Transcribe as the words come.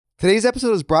Today's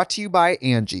episode is brought to you by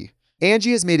Angie.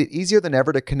 Angie has made it easier than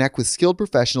ever to connect with skilled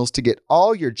professionals to get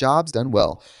all your jobs done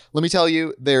well. Let me tell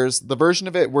you, there's the version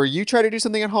of it where you try to do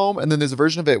something at home, and then there's a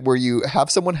version of it where you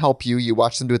have someone help you, you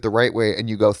watch them do it the right way, and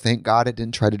you go, thank God I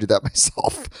didn't try to do that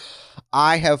myself.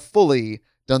 I have fully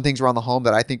done things around the home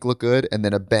that I think look good, and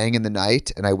then a bang in the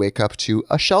night, and I wake up to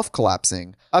a shelf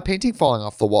collapsing, a painting falling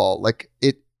off the wall.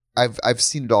 I've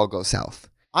seen it all go south.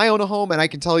 I own a home, and I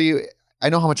can tell you, I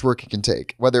know how much work it can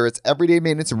take. Whether it's everyday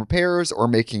maintenance and repairs or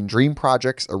making dream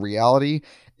projects a reality,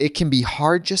 it can be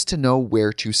hard just to know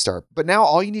where to start. But now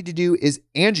all you need to do is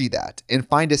Angie that and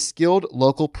find a skilled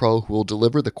local pro who will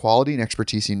deliver the quality and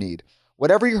expertise you need.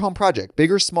 Whatever your home project,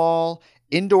 big or small,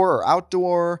 indoor or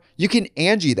outdoor, you can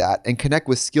Angie that and connect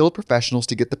with skilled professionals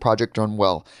to get the project done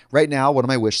well. Right now, one of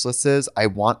my wish lists is I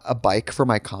want a bike for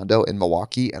my condo in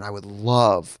Milwaukee, and I would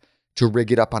love to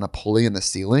rig it up on a pulley in the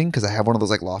ceiling because I have one of those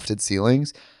like lofted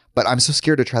ceilings, but I'm so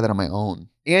scared to try that on my own.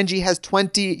 Angie has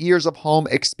 20 years of home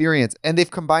experience, and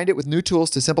they've combined it with new tools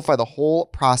to simplify the whole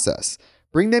process.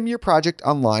 Bring them your project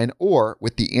online or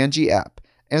with the Angie app.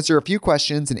 Answer a few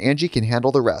questions and Angie can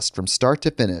handle the rest from start to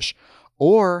finish,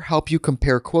 or help you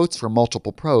compare quotes from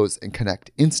multiple pros and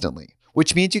connect instantly,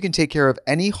 which means you can take care of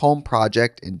any home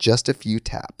project in just a few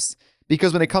taps.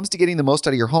 Because when it comes to getting the most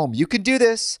out of your home, you can do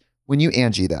this when you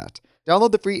Angie that.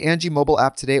 Download the free Angie mobile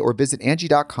app today or visit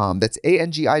Angie.com. That's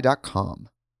ANGI.com.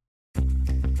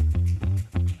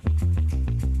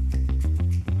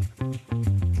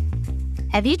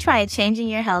 Have you tried changing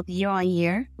your health year on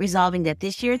year, resolving that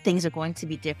this year things are going to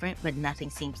be different, but nothing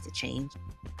seems to change?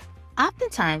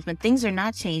 Oftentimes, when things are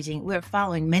not changing, we're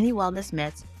following many wellness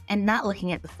myths and not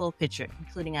looking at the full picture,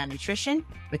 including our nutrition,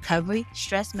 recovery,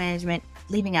 stress management,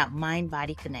 leaving out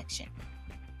mind-body connection.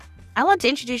 I want to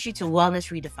introduce you to Wellness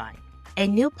Redefined, a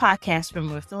new podcast from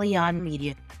Refilion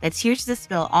Media that's here to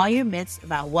dispel all your myths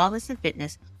about wellness and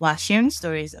fitness while sharing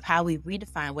stories of how we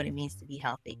redefine what it means to be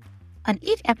healthy. On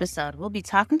each episode, we'll be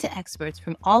talking to experts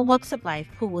from all walks of life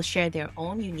who will share their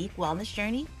own unique wellness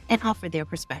journey and offer their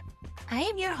perspective. I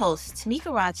am your host,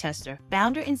 Tamika Rochester,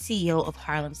 founder and CEO of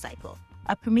Harlem Cycle,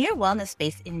 a premier wellness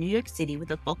space in New York City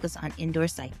with a focus on indoor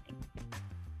cycling.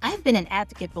 I've been an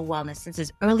advocate for wellness since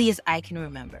as early as I can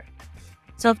remember.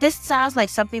 So if this sounds like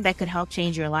something that could help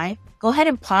change your life, go ahead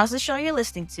and pause the show you're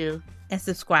listening to and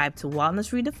subscribe to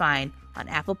Wellness Redefined on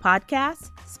Apple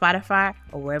Podcasts, Spotify,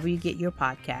 or wherever you get your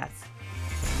podcasts.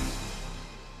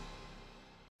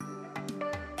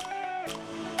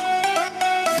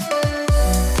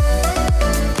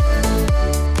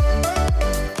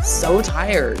 So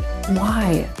tired.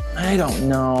 Why? I don't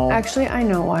know. Actually, I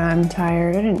know why I'm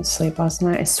tired. I didn't sleep last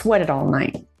night. I sweated all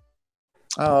night.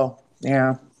 Oh,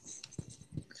 yeah.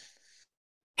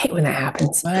 Hate when that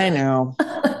happens. I know.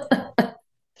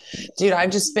 Dude, I've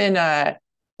just been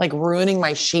like ruining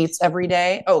my sheets every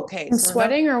day. Okay. I'm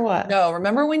sweating or what? No,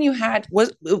 remember when you had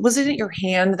was it your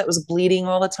hand that was bleeding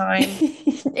all the time?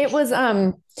 It was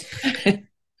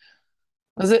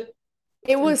Was it?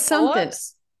 It was something.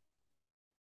 Pull-ups?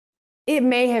 It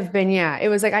may have been, yeah. It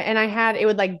was like it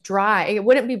would like dry. It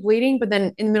wouldn't be bleeding, but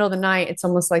then in the middle of the night, it's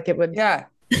almost like it would. Yeah.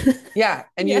 Yeah.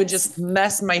 And you would just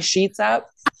mess my sheets up.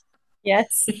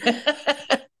 Yes.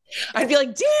 I'd be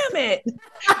like, damn it.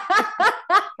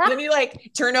 Then you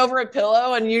like turn over a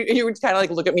pillow and you would kind of like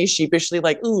look at me sheepishly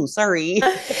like, ooh, sorry.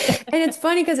 And it's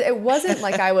funny because it wasn't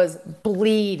like I was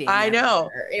bleeding. I know.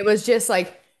 It was just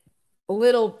like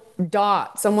little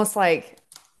dots, almost like.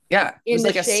 Yeah. It was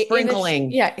like a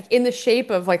sprinkling. In the shape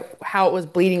of like how it was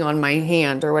bleeding on my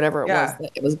hand or whatever it was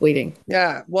that it was bleeding.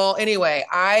 Yeah. Well, anyway,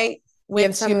 I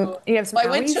went to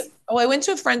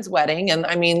a friend's wedding and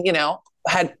I mean, you know,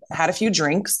 had a few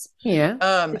drinks. Yeah.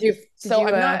 I'm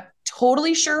not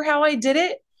totally sure how I did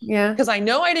it. Yeah. Because I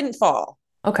know I didn't fall.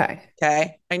 Okay.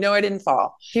 I know I didn't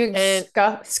fall. Do you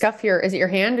scuff is it your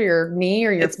hand or your knee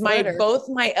or your foot? Both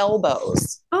my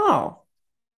elbows. Oh.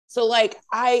 So like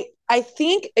I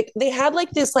think they had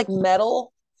like this like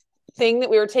metal thing that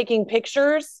we were taking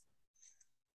pictures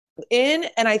in,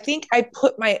 and I think I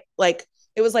put my like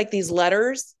it was like these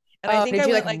letters, and I think did I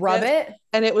you went like rub it?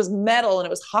 And it was metal and it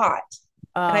was hot,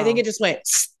 and I think it just went.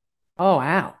 Oh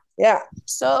wow! Yeah.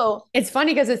 So it's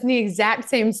funny because it's in the exact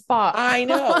same spot. I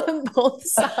know on both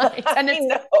sides, and I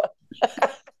know.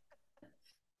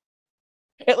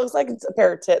 It looks like it's a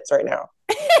pair of tits right now.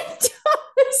 It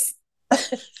does.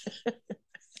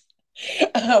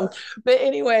 But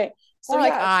anyway, so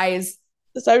like eyes.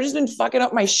 So I've just been fucking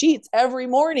up my sheets every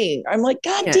morning. I'm like,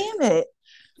 God damn it.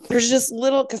 There's just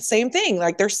same thing.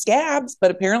 Like they're scabs,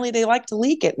 but apparently they like to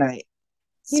leak at night.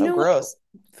 So gross.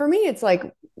 For me, it's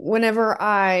like whenever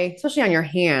especially on your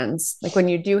hands, like when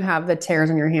you do have the tears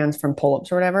on your hands from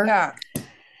pull-ups or whatever, Yeah.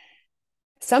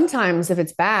 sometimes if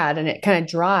it's bad and it kind of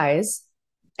dries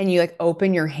and you like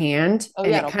open your hand Oh,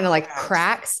 and yeah, it it'll kind of like crack.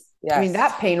 cracks. Yes. I mean,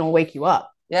 that pain will wake you up out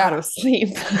Yeah. of sleep.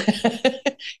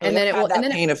 And then it will,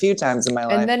 that pain a few times in my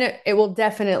life. And then it will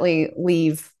definitely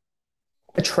leave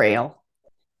a trail.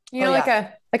 You know,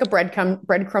 yeah. like a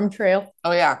breadcrumb trail.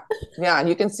 Oh yeah. Yeah. And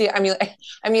you can see,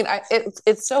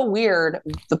 it's so weird,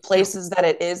 the places that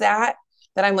it is at,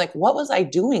 that I'm like, what was I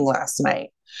doing last night?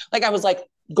 Like I was like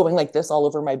going like this all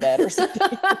over my bed or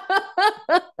something.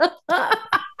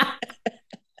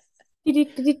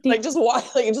 Like just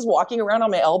walking around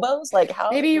on my elbows. Like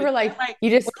how? Maybe you were like, you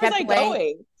just kept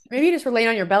laying. Maybe you just were laying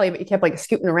on your belly, but you kept like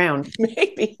scooting around.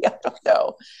 Maybe.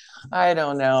 I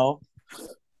don't know.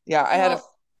 Yeah. I had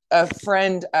a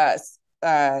friend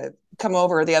come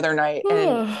over the other night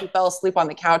and he fell asleep on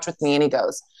the couch with me and he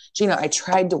goes, Gina, I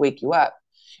tried to wake you up.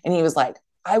 And he was like,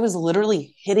 I was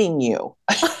literally hitting you.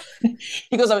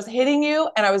 He goes, I was hitting you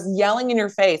and I was yelling in your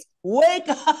face, wake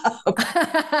up.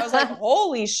 I was like,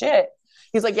 holy shit.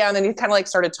 He's like, yeah. And then he kind of like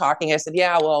started talking. I said,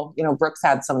 yeah, well, Brooks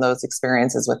had some of those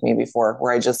experiences with me before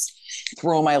where I just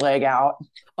throw my leg out.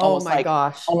 Oh my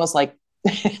gosh. Almost like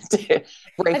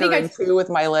break her in two with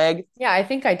my leg. Yeah. I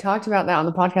think I talked about that on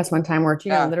the podcast one time where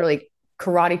Gina literally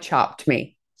karate chopped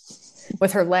me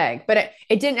with her leg, but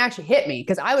it didn't actually hit me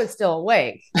because I was still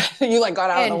awake. You like got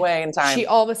out of the way in time. She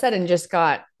all of a sudden just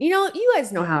got, you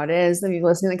guys know how it is. If you're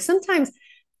listening, like sometimes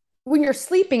when you're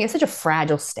sleeping, it's such a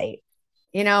fragile state.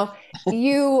 If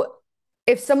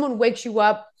someone wakes you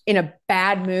up in a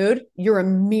bad mood, you're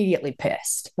immediately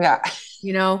pissed. Yeah.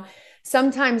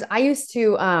 Sometimes I used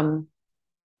to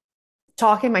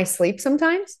talk in my sleep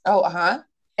sometimes. Oh,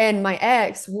 And my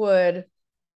ex would,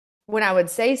 when I would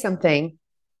say something,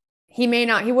 he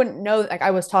wouldn't know like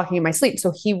I was talking in my sleep.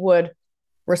 So he would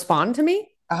respond to me.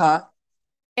 And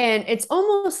it's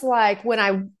almost like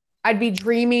when I'd be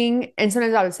dreaming and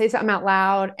sometimes I would say something out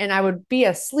loud and I would be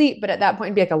asleep, but at that point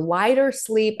it'd be like a lighter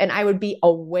sleep and I would be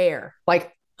aware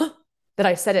like that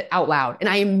I said it out loud and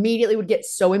I immediately would get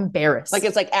so embarrassed. Like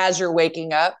it's like as you're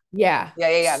waking up. Yeah.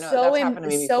 Yeah. No, that's happened to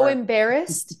me before. So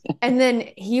embarrassed. And then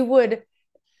he would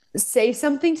say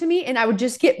something to me and I would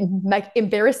just get like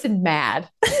embarrassed and mad.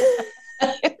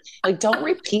 Like, don't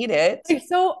repeat it. Like,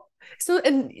 so,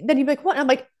 and then he'd be like, what? And I'm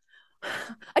like,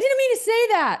 I didn't mean to say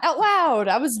that out loud.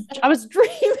 I was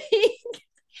dreaming.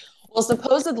 Well,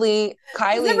 supposedly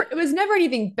Kylie. It was never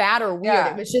anything bad or weird.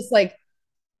 Yeah. It was just like,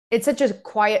 it's such a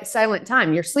quiet, silent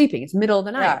time. You're sleeping. It's middle of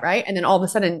the night, right? And then all of a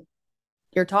sudden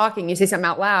you're talking, you say something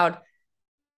out loud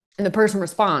and the person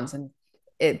responds and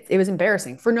it was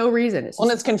embarrassing for no reason.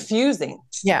 It's confusing.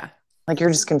 Yeah. Like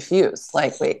you're just confused.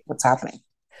 Like, wait, what's happening?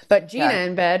 But Gina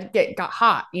in bed got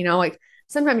hot, like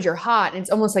sometimes you're hot and it's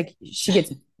almost like she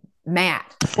gets mad.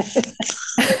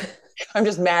 I'm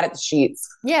just mad at the sheets.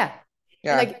 Yeah.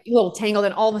 And like a little tangled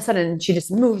and all of a sudden she just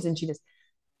moves and she just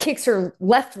kicks her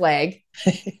left leg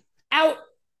out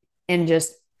and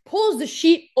just pulls the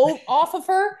sheet off of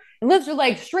her and lifts her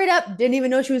leg straight up. Didn't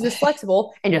even know she was this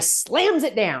flexible and just slams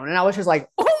it down. And I was just like,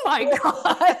 oh my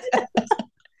God.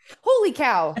 Holy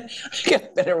cow.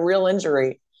 It's been a real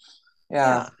injury.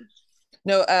 Yeah.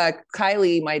 No,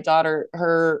 Kylie, my daughter,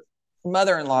 her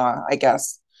mother-in-law, I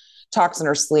guess, talks in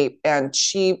her sleep. And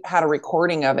she had a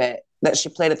recording of it that she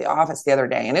played at the office the other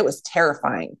day. And it was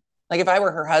terrifying. Like if I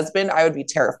were her husband, I would be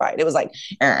terrified. It was like,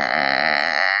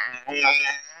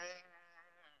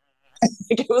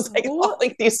 it was like all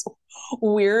like these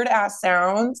weird ass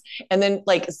sounds. And then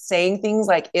like saying things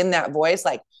like in that voice,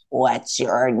 like, what's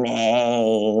your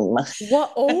name?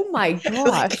 What? Oh my gosh.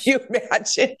 Like, can you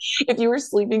imagine if you were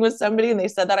sleeping with somebody and they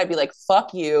said that? I'd be like,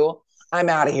 fuck you. I'm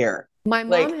out of here. My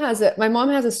mom has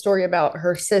a story about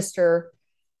her sister.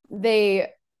 When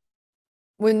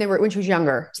she was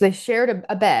younger, so they shared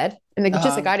a bed, and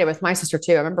just like I did with my sister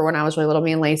too. I remember when I was really little,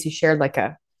 me and Lacey shared like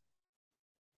a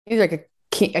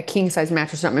king size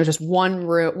mattress or something. It was just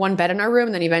one bed in our room,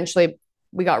 and then eventually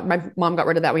my mom got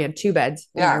rid of that. We had two beds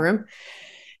in my room,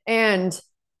 and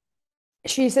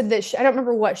she said that I don't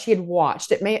remember what she had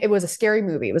watched. It was a scary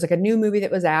movie. It was like a new movie that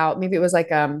was out. Maybe it was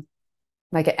like an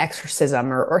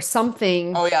exorcism or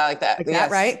something. Oh yeah, like that. Like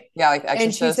that, right? Yeah, like Exorcist.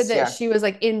 And she said that she was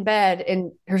like in bed,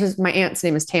 and my aunt's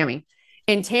name is Tammy,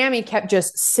 and Tammy kept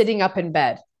just sitting up in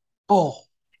bed. Oh,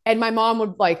 and my mom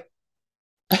would like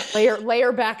lay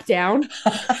her back down,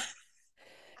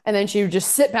 and then she would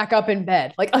just sit back up in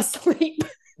bed like asleep.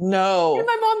 No. And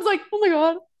my mom's like, "Oh my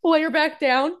God, lay her back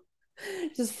down."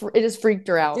 It just freaked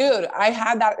her out. Dude, I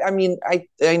had that. I mean, I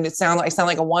sound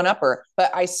like a one-upper,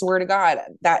 but I swear to God,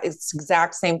 that is the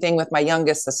exact same thing with my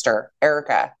youngest sister,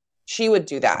 Erica. She would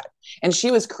do that. And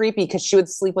she was creepy because she would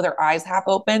sleep with her eyes half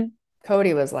open.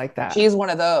 Cody was like that. She's one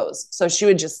of those. So she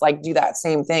would just like do that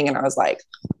same thing. And I was like,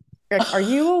 are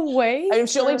you awake? I mean,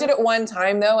 she only did it one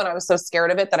time though. And I was so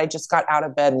scared of it that I just got out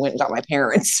of bed and went and got my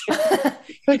parents.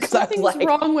 Something's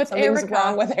wrong with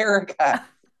Erica.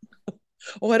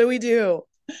 What do we do?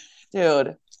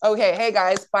 Dude. Okay. Hey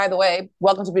guys, by the way,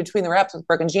 welcome to Between the Reps with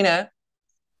Brooke and Gina.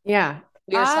 Yeah.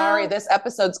 We are sorry this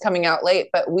episode's coming out late,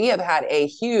 but we have had a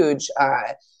huge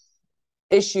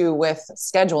issue with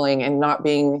scheduling and not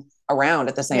being around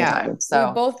at the same time. So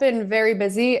we've both been very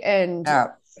busy, and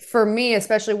for me,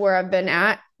 especially where I've been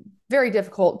at, very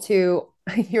difficult to,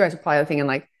 you guys are probably thinking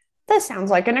like, this sounds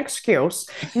like an excuse.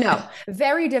 No,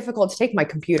 very difficult to take my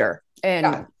computer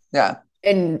and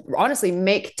and honestly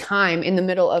make time in the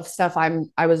middle of stuff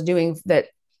I was doing that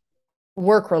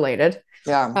work related.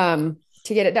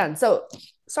 To get it done. So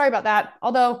sorry about that.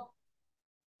 Although,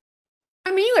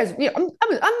 I mean, you guys,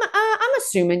 I'm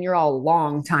assuming you're all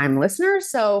long time listeners.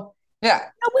 So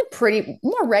we pretty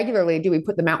more regularly do we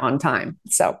put them out on time.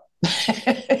 So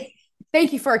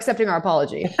thank you for accepting our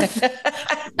apology.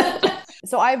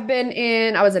 So I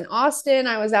was in Austin.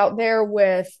 I was out there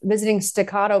visiting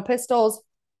Staccato Pistols.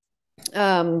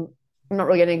 I'm not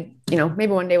really getting,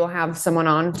 maybe one day we'll have someone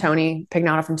on, Tony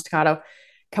Pignato from Staccato,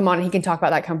 come on and he can talk about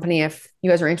that company if you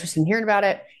guys are interested in hearing about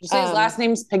it. You say his last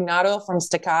name's Pignato from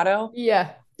Staccato?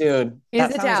 Yeah. Dude. He's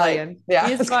Italian.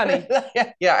 He's funny.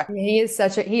 Yeah. He is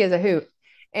a hoot.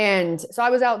 And so I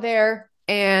was out there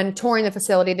and touring the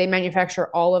facility. They manufacture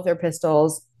all of their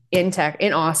pistols in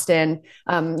Austin,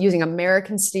 using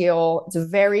American steel. It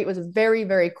was a very,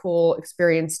 very cool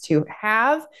experience to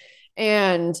have.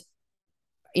 And,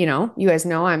 you guys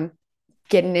know I'm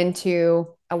getting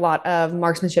into a lot of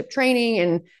marksmanship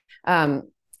training, and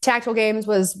tactical games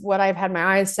was what I've had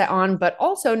my eyes set on. But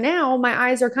also now my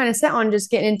eyes are kind of set on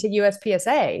just getting into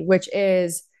USPSA, which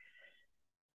is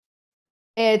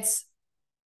it's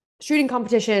shooting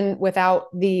competition without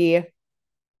the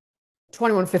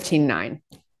 21-15-9,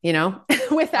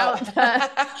 without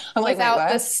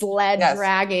the sled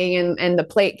dragging and the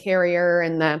plate carrier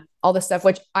and all the stuff,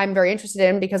 which I'm very interested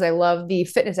in because I love the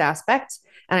fitness aspect.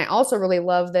 And I also really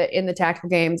love that in the tactical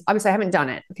games, obviously I haven't done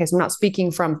it. Okay. So I'm not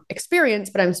speaking from experience,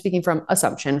 but I'm speaking from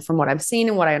assumption from what I've seen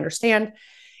and what I understand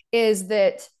is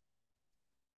that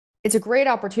it's a great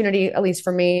opportunity, at least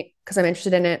for me, because I'm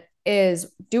interested in it, is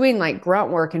doing like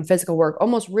grunt work and physical work,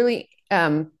 almost really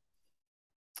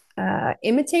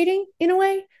imitating in a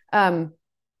way,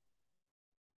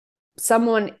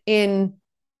 someone in,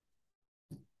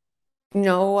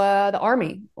 the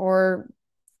Army or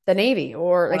the Navy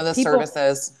or one like of the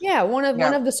services. Yeah. One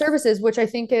of the services, which I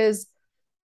think is,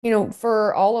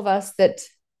 for all of us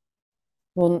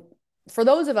for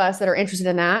those of us that are interested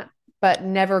in that, but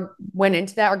never went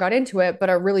into that or got into it, but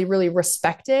I really, really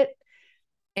respect it.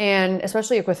 And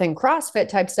especially within CrossFit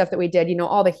type stuff that we did,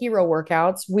 all the hero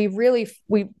workouts,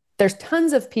 there's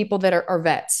tons of people that are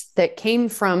vets that came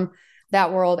from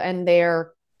that world and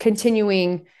they're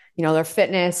continuing, their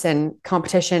fitness and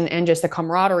competition and just the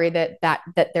camaraderie that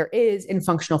there is in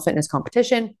functional fitness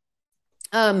competition.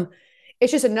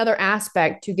 It's just another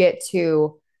aspect to get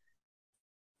to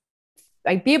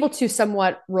be able to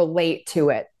somewhat relate to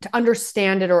it, to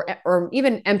understand it or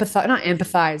even not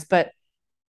empathize, but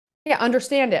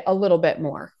understand it a little bit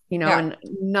more, and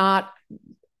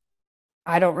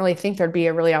I don't really think there'd be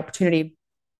a really opportunity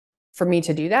for me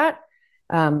to do that.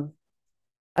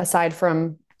 Aside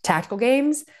from tactical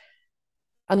games,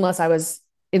 unless I was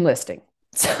enlisting.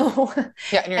 So and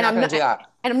you're not going to do that.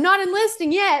 And I'm not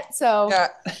enlisting yet. So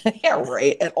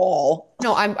right at all.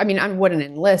 No, I wouldn't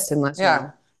enlist unless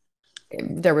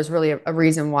there was really a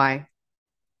reason why.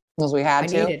 Because we had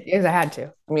to. Because I had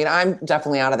to. I mean, I'm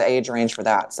definitely out of the age range for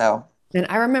that. So. And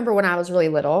I remember when I was really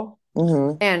little,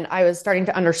 and I was starting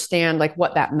to understand like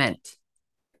what that meant.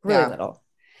 Really little.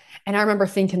 And I remember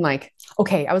thinking like,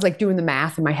 okay, I was like doing the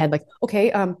math in my head, like,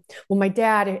 okay, well, my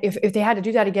dad, if they had to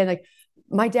do that again, like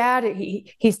my dad,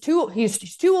 he's too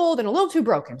old and a little too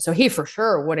broken. So he for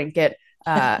sure wouldn't get,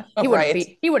 he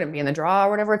wouldn't be in the draw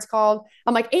or whatever it's called.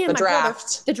 I'm like, and the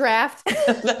draft. The draft.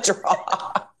 The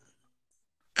draw.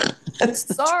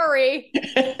 Sorry.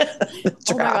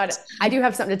 Oh my God. I do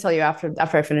have something to tell you after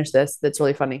I finish this. That's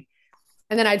really funny.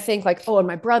 And then I'd think like, oh, and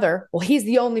my brother, well, he's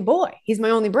the only boy. He's my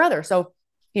only brother. So,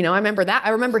 I remember that. I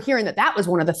remember hearing that was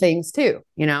one of the things too,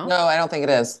 No, I don't think it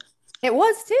is. It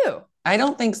was too. I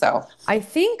don't think so. I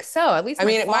think so. At least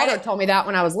my father told me that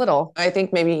when I was little. I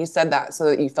think maybe he said that so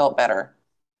that you felt better.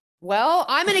 Well,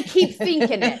 I'm going to keep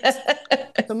thinking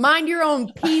it. So mind your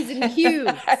own P's and Q's.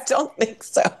 I don't think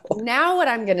so. Now what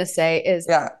I'm going to say is,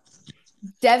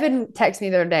 Devin texted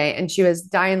me the other day and she was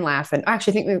dying laughing.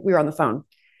 Actually, I think we were on the phone.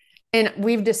 And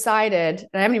we've decided,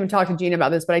 and I haven't even talked to Gina about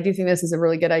this, but I do think this is a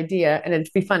really good idea and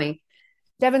it'd be funny.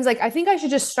 Devin's like, I think I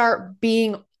should just start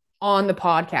being on the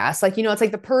podcast. Like, it's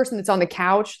like the person that's on the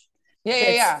couch.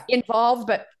 Involved,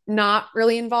 but not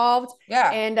really involved.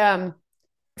 Yeah. And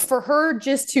for her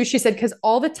she said, because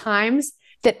all the times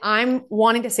that I'm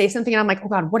wanting to say something and I'm like, oh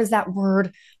God, what is that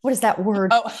word? What is that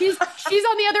word? Oh. She's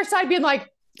on the other side being like,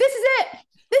 this is it.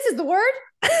 This is the word.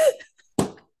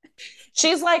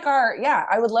 She's like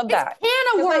I would love that.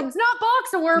 Can of worms, not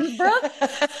box of worms, bro.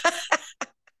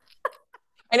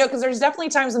 I know, because there's definitely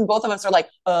times when both of us are like,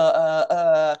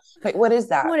 like, what is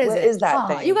that? What is that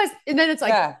thing? You guys, and then it's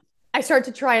like, I start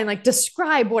to try and like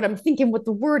describe what I'm thinking, what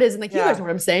the word is. And like, you guys know what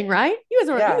I'm saying, right? You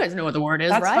guys know what the word is,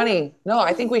 That's right? That's funny. No,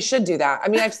 I think we should do that. I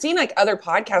mean, I've seen like other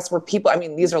podcasts where people, I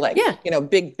mean, these are like,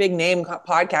 big name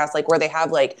podcasts, like where they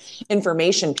have like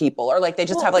information people, or like they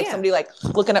just have like somebody like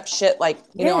looking up shit, like,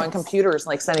 on computers,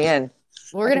 like sending in.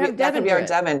 We're going to have Devin. That could be our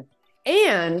Devin.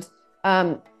 And,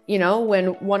 when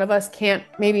one of us can't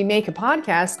maybe make a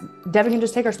podcast, Devin can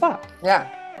just take our spot.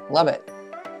 Yeah. Love it.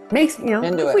 Makes,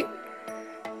 into it.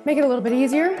 Make it a little bit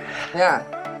easier. Yeah.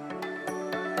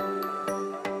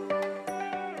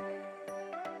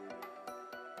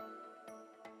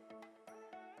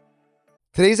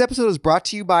 Today's episode is brought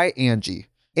to you by Angie.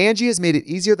 Angie has made it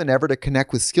easier than ever to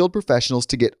connect with skilled professionals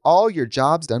to get all your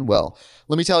jobs done well.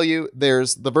 Let me tell you,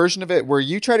 there's the version of it where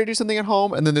you try to do something at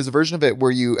home, and then there's a version of it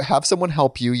where you have someone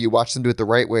help you, you watch them do it the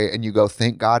right way, and you go,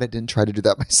 thank God I didn't try to do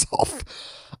that myself.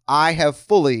 I have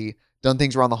fully done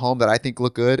things around the home that I think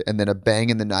look good, and then a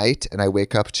bang in the night, and I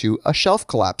wake up to a shelf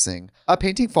collapsing, a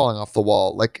painting falling off the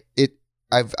wall. Like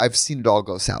I've seen it all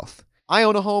go south. I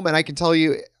own a home, and I can tell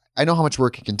you, I know how much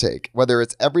work it can take. Whether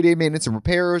it's everyday maintenance and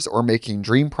repairs or making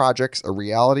dream projects a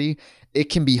reality, it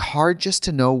can be hard just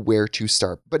to know where to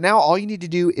start. But now all you need to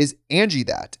do is Angie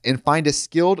that and find a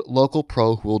skilled local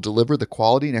pro who will deliver the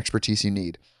quality and expertise you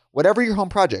need. Whatever your home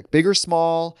project, big or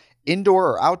small,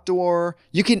 indoor or outdoor,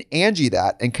 you can Angie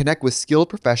that and connect with skilled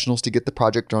professionals to get the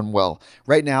project done well.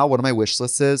 Right now, one of my wish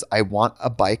lists is I want a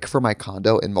bike for my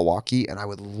condo in Milwaukee, and I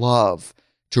would love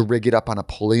to rig it up on a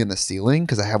pulley in the ceiling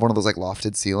because I have one of those like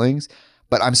lofted ceilings,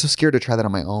 but I'm so scared to try that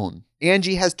on my own.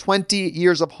 Angie has 20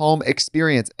 years of home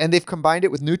experience, and they've combined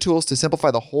it with new tools to simplify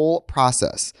the whole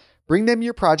process. Bring them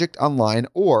your project online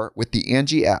or with the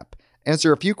Angie app.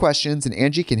 Answer a few questions and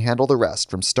Angie can handle the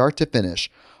rest from start to finish,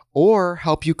 or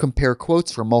help you compare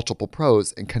quotes from multiple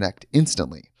pros and connect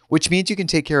instantly, which means you can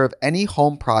take care of any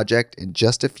home project in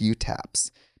just a few taps.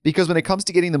 Because when it comes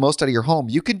to getting the most out of your home,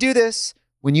 you can do this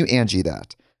when you Angie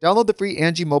that. Download the free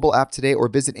Angie mobile app today or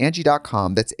visit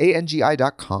Angie.com. That's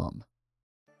ANGI.com.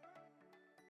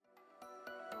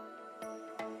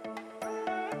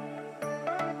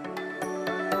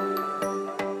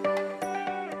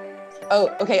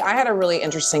 Oh, okay. I had a really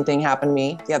interesting thing happen to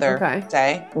me the other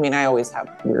day. I mean, I always have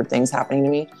weird things happening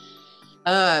to me.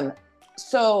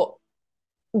 So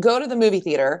go to the movie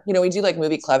theater. We do like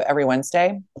movie club every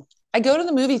Wednesday. I go to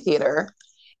the movie theater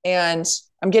and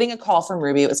I'm getting a call from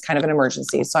Ruby. It was kind of an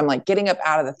emergency. So I'm like getting up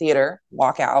out of the theater,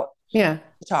 walk out,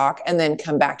 talk, and then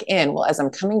come back in. Well, as I'm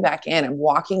coming back in, I'm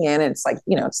walking in and it's like,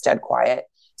 it's dead quiet,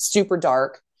 super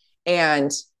dark.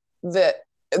 And the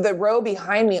row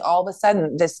behind me, all of a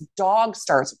sudden, this dog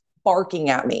starts barking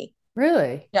at me.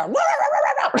 Really? Yeah.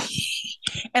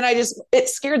 And it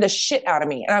scared the shit out of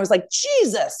me. And I was like,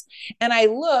 Jesus. And I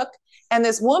look, and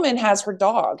this woman has her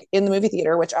dog in the movie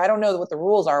theater, which I don't know what the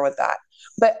rules are with that.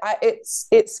 But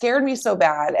it scared me so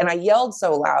bad. And I yelled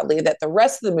so loudly that the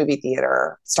rest of the movie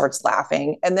theater starts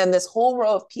laughing. And then this whole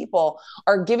row of people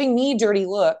are giving me dirty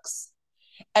looks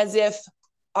as if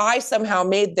I somehow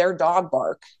made their dog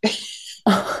bark.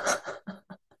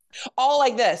 All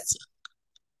like this.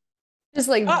 Just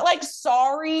like, not like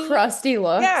sorry. Crusty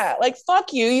look. Yeah. Like,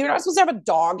 fuck you. You're not supposed to have a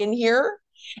dog in here.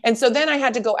 And so then I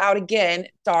had to go out again.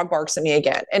 Dog barks at me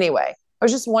again. Anyway, I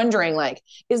was just wondering, like,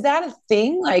 is that a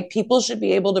thing? Like, people should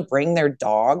be able to bring their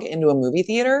dog into a movie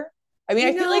theater? I mean,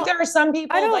 I feel like there are some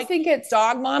people, I don't like think it's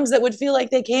dog moms, that would feel like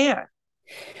they can.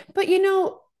 But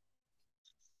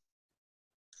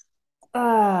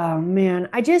oh man,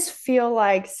 I just feel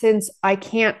like since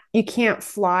you can't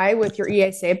fly with your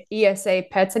ESA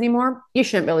pets anymore, you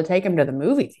shouldn't be able to take them to the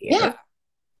movie theater.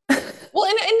 Yeah. Well,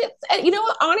 and you know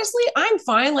what? Honestly, I'm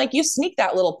fine. Like you sneak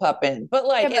that little pup in, but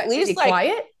like at least like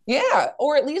quiet. Yeah,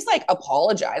 or at least like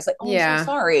apologize. Like, oh, I'm so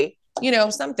sorry. You know,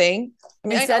 something. I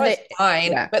mean, I know it's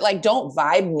fine, but like, don't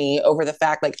vibe me over the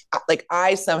fact like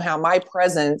I somehow my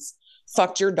presence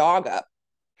fucked your dog up.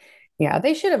 Yeah,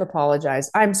 they should have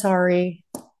apologized. I'm sorry.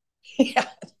 Yeah,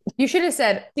 you should have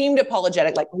said. Seemed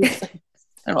apologetic, like I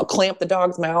don't know, clamp the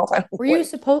dog's mouth. Were you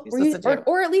supposed? Were you,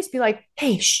 or at least be like,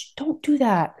 hey, shh, don't do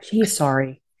that. He's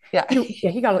sorry. Yeah,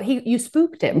 you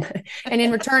spooked him, and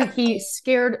in return, he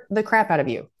scared the crap out of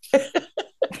you.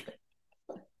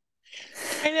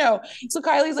 I know. So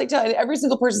Kylie's like telling every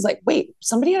single person's like, wait,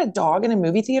 somebody had a dog in a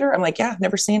movie theater? I'm like, yeah,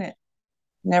 never seen it.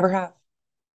 Never have.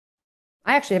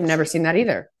 I actually have never seen that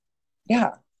either.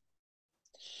 Yeah.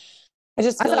 I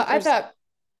thought,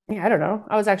 yeah, I don't know.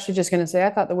 I was actually just going to say, I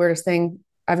thought the weirdest thing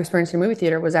I've experienced in a movie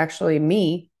theater was actually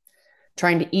me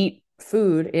trying to eat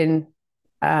food in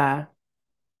a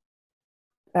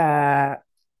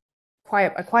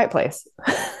quiet place.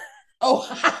 Oh,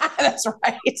 that's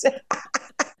right.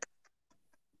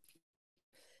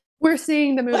 We're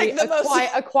seeing the movie,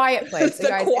 like a quiet place. The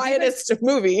guys, quietest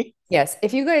movie. Yes.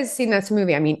 If you guys seen that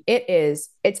movie, I mean, it's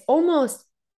almost,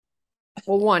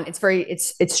 well, one,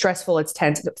 it's stressful. It's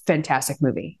tense. It's a fantastic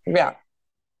movie. Yeah.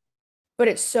 But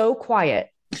it's so quiet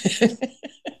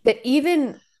that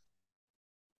even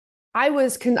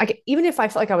even if I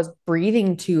felt like I was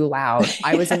breathing too loud,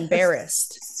 I was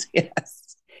embarrassed.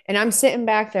 Yes. And I'm sitting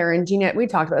back there, and Gina, we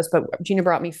talked about this, but Gina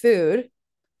brought me food.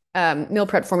 Meal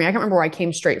prep for me. I can't remember where I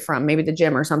came straight from, maybe the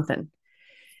gym or something.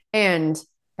 And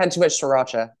had too much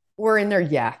sriracha. We're in there.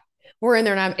 Yeah. We're in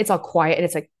there and it's all quiet. And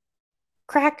it's like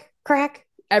crack.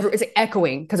 It's like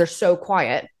echoing because they're so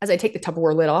quiet. As I take the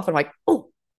Tupperware lid off, I'm like, oh,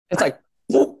 it's like,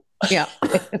 yeah.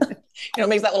 It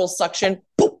makes that little suction.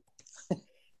 Oh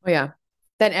yeah.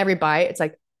 Then every bite, it's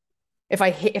like, if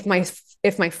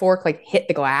my fork like hit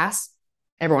the glass,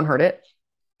 everyone heard it.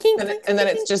 And then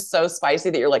it's just so spicy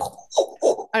that you're like,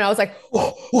 and I was like,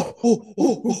 oh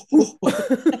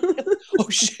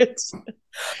shit.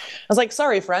 I was like,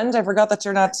 sorry, friend. I forgot that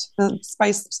you're not a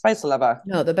spice lover.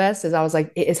 No, the best is I was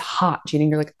like, it is hot, Gina. And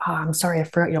you're like, oh, I'm sorry, I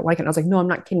forgot you don't like it. And I was like, no, I'm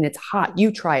not kidding. It's hot.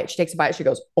 You try it. She takes a bite. She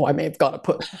goes, oh, I may have got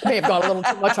a little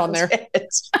too much on there.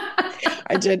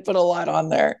 I did put a lot on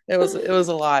there. It was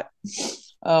a lot.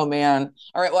 Oh man.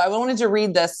 All right. Well, I wanted to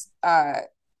read this.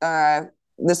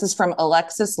 This is from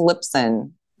Alexis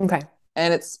Lipson. Okay.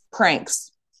 And it's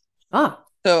pranks. Ah.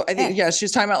 So I think,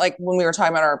 she's talking about like when we were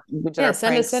talking about our pranks.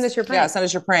 Send us your pranks. Yeah, send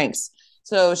us your pranks.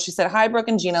 So she said, hi, Brooke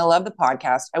and Gina, love the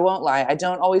podcast. I won't lie. I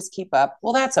don't always keep up.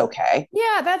 Well, that's okay.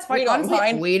 Yeah, that's fine. We don't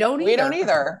mind. We don't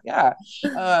either. Yeah.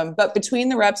 But Between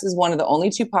the Reps is one of the only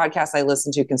 2 podcasts I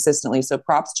listen to consistently. So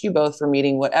props to you both for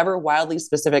meeting whatever wildly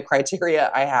specific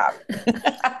criteria I have,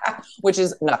 which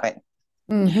is nothing.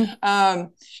 Mm-hmm.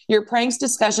 Your pranks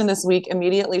discussion this week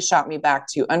immediately shot me back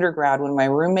to undergrad when my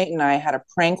roommate and I had a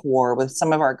prank war with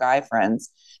some of our guy friends.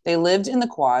 They lived in the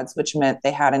quads, which meant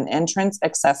they had an entrance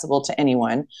accessible to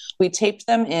anyone. We taped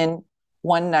them in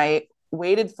one night,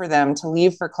 waited for them to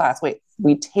leave for class.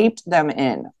 We taped them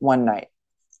in one night.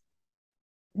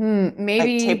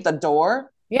 Maybe like taped the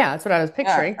door. Yeah, that's what I was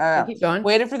picturing. Keep going.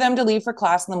 Waited for them to leave for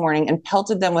class in the morning and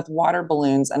pelted them with water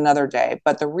balloons another day.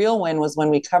 But the real win was when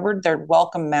we covered their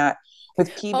welcome mat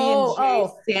with PB&J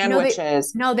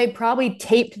sandwiches. They probably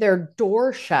taped their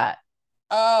door shut.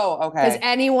 Oh, okay. Because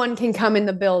anyone can come in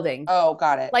the building. Oh,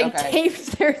 got it.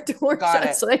 Taped their door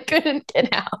shut so they couldn't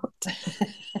get out.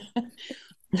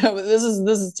 No, this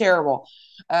is terrible.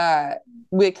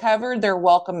 We covered their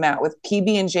welcome mat with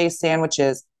PB&J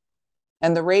sandwiches.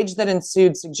 And the rage that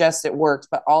ensued suggests it worked,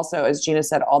 but also, as Gina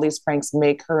said, all these pranks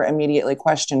make her immediately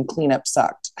question cleanup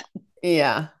sucked.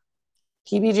 Yeah.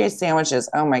 PBJ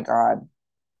sandwiches. Oh my God.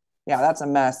 Yeah, that's a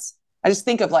mess. I just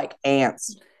think of like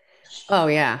ants. Oh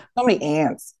yeah. So many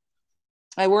ants.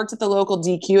 I worked at the local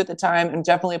DQ at the time and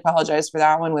definitely apologize for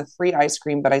that one with free ice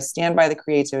cream, but I stand by the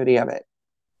creativity of it.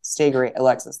 Stay great,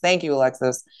 Alexis. Thank you,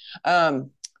 Alexis.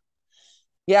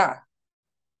 Yeah.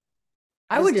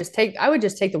 I would just take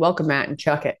the welcome mat and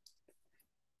chuck it.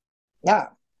 Yeah.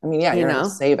 I mean, yeah, you're going to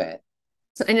save it.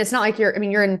 And it's not like you're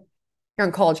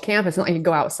on college campus. It's not like you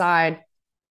go outside.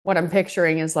 What I'm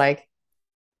picturing is like,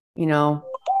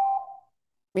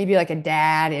 maybe like a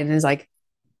dad in his like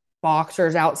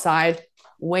boxers outside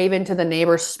waving to the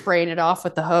neighbors, spraying it off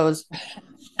with the hose.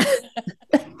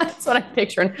 That's what I'm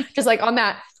picturing. Just like on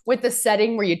that with the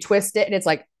setting where you twist it and it's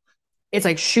like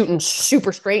shooting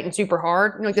super straight and super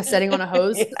hard, like the setting on a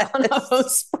hose, on a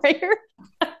hose sprayer.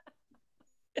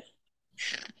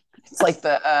 It's like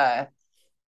the,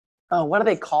 what do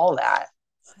they call that?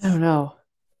 I don't know.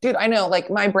 Dude, I know, like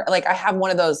like I have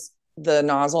one of those, the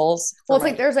nozzles. Well, it's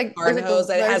like there's like hose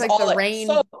that has all the like rain,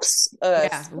 soaks, rain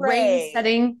spray.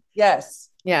 setting. Yes.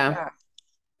 Yeah.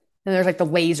 And there's like the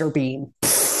laser beam.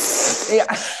 Yeah.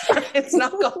 It's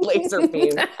not called laser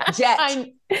beam. Jet.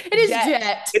 It is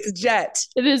jet. It's jet.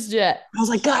 It is jet. I was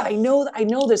like, God, I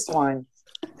know this one.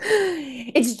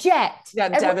 It's jet. Yeah,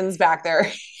 Devin's back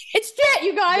there. It's jet,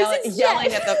 you guys. It's yelling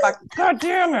jet. at the fuck. God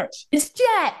damn it. It's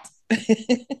jet.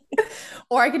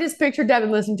 Or I could just picture Devin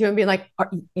listening to him being like,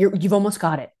 you've almost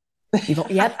got it. Yep.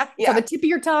 Yeah. It's on the tip of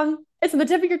your tongue. It's on the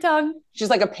tip of your tongue. She's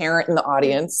like a parent in the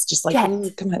audience, just like,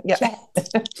 come on. Yeah.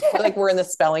 Like we're in the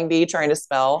spelling bee trying to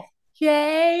spell.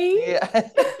 Jay. Yeah.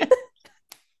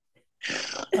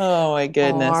 Oh my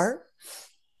goodness.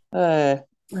 R.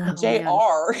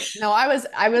 JR. No, I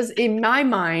was in my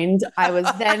mind, I was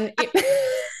then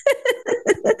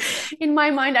in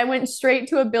my mind, I went straight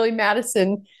to a Billy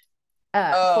Madison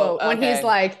quote when he's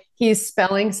like, he's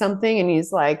spelling something and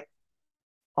he's like,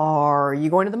 are you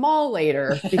going to the mall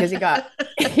later? Because he got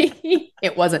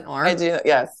it wasn't R. I do,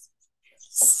 yes.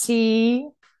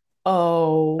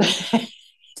 COW.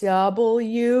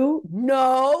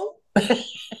 No.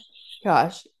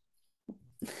 Gosh.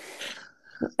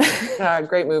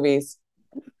 Great movies.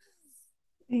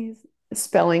 He's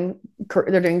spelling,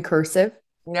 they're doing cursive.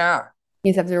 Yeah.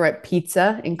 He's having to write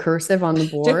pizza in cursive on the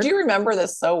board. Do you remember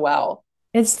this so well?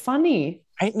 It's funny.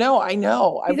 I know. I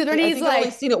think I've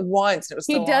only seen it once. It was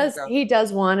he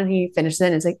does one and he finishes it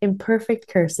and it's like imperfect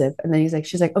cursive. And then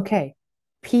she's like, okay,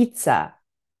 pizza.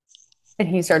 And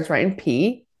he starts writing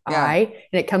P, I,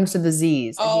 and it comes to the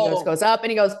Z's. And he goes up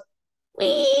and he goes,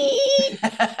 wee.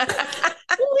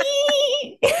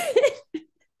 Wee.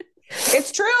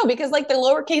 It's true because like the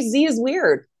lowercase Z is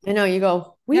weird. I know, you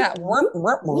go, wee. Yeah.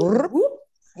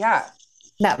 Yeah.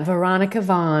 That Veronica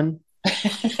Vaughn.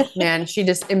 Man, she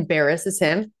just embarrasses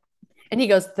him. And he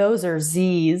goes, those are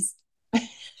Z's.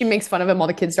 She makes fun of him while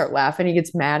the kids start laughing. He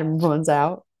gets mad and runs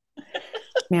out.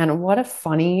 Man, what a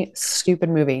funny, stupid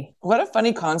movie. What a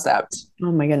funny concept.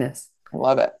 Oh my goodness. I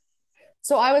love it.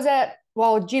 So I was at,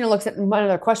 while Gina looks at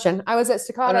another question, I was at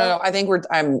Staccato. No, I think Is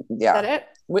that it?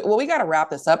 We got to wrap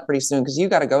this up pretty soon because you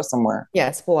got to go somewhere.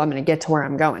 Yes. Well, I'm going to get to where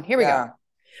I'm going. Here we go.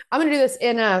 I'm going to do this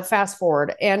in a fast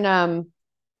forward. And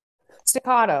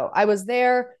Staccato, I was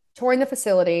there touring the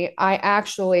facility. I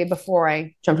actually, before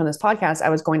I jumped on this podcast, I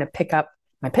was going to pick up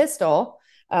my pistol.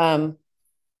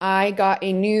 I got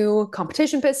a new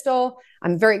competition pistol.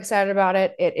 I'm very excited about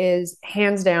it. It is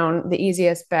hands down the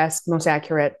easiest, best, most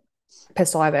accurate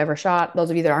pistol I've ever shot.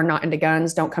 Those of you that are not into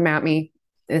guns, don't come at me.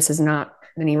 This is not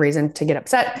any reason to get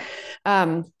upset.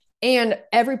 And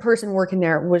every person working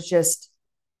there was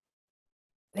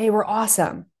they were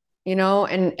awesome, you know?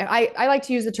 And I like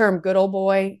to use the term good old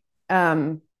boy.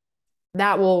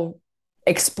 That will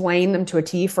explain them to a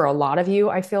T for a lot of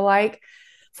you, I feel like.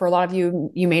 For a lot of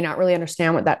you, you may not really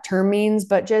understand what that term means,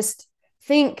 but just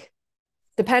think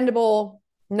dependable,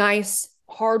 nice,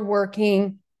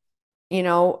 hardworking, you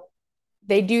know,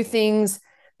 they do things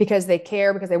because they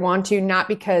care, because they want to, not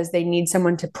because they need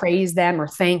someone to praise them or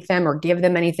thank them or give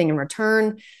them anything in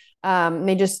return.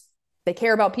 They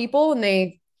care about people and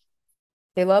they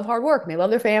love hard work and they love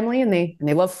their family and they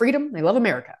love freedom. They love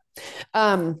America.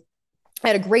 I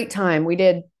had a great time. We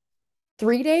did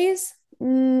 3 days.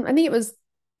 I think it was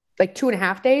like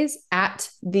 2.5 days at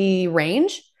the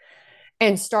range,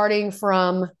 and starting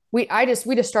from, we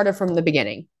just started from the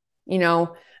beginning, you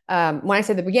know, when I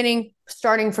say the beginning,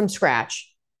 starting from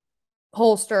scratch,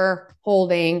 holster,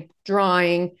 holding,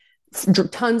 drawing,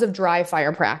 tons of dry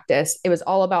fire practice. It was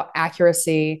all about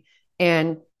accuracy.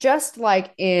 And just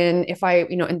like and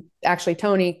actually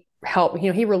Tony helped,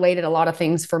 he related a lot of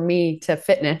things for me to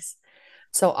fitness.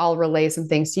 So I'll relay some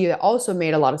things to you that also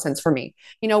made a lot of sense for me.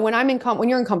 You know, when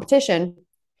you're in competition,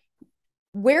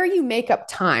 where you make up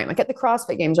time, like at the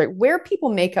CrossFit Games, right? Where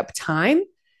people make up time,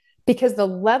 because the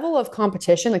level of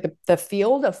competition, like the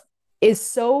field is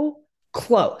so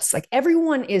close. Like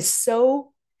everyone is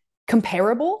so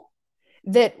comparable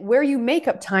that where you make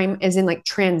up time is in like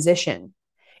transition.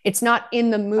 It's not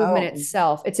in the movement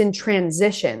itself. It's in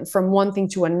transition from one thing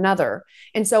to another.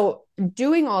 And so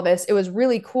doing all this, it was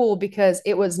really cool because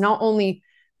it was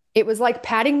like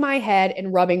patting my head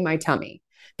and rubbing my tummy,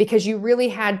 because you really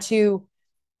had to,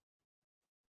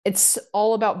 it's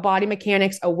all about body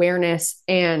mechanics, awareness,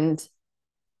 and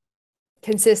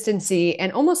consistency,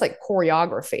 and almost like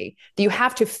choreography that you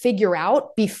have to figure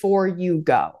out before you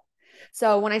go.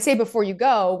 So when I say before you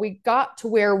go, we got to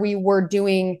where we were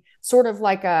doing sort of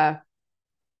like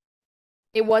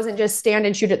it wasn't just stand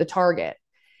and shoot at the target.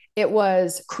 It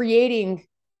was creating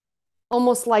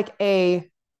almost like a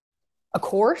a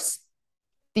course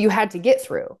that you had to get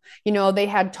through. You know, they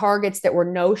had targets that were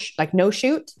no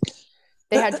shoot.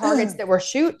 They had targets that were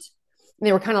shoot. And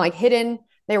they were kind of like hidden.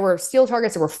 They were steal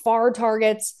targets. There were far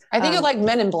targets. I think of like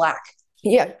Men in Black.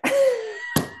 Yeah.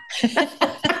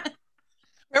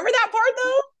 Remember that part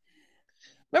though?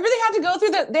 Remember they had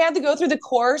to go through the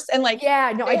course and like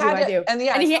I do. And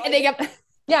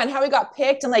And how he got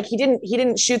picked and like he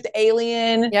didn't shoot the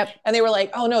alien. Yep. And they were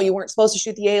like, oh no, you weren't supposed to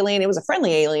shoot the alien. It was a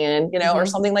friendly alien, you know, or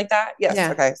something like that. Yes.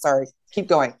 Yeah. Okay. Sorry. Keep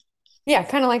going. Yeah,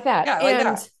 kind of like that. Yeah, like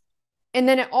that. And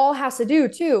then it all has to do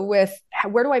too with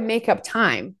where do I make up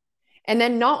time? And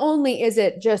then not only is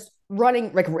it just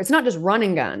running, like it's not just run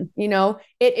and gun, you know,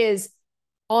 it is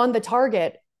on the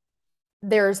target.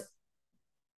 There's,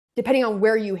 depending on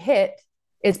where you hit,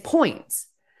 is points.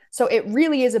 So it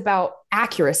really is about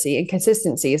accuracy and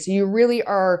consistency. So you really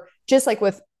are just like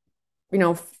with, you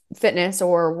know, fitness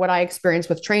or what I experience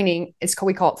with training,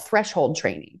 we call it threshold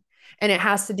training. And it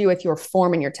has to do with your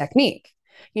form and your technique.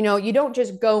 You know, you don't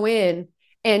just go in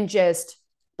and just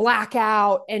black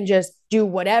out and just do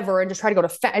whatever and just try to go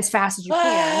as fast as you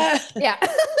can. Yeah.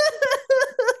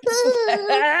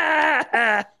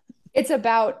 It's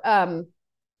about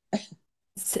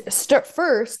start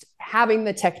first having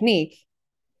the technique.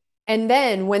 And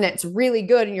then when it's really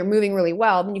good and you're moving really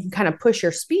well, then you can kind of push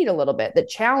your speed a little bit that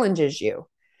challenges you,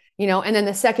 you know, and then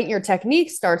the second your technique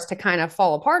starts to kind of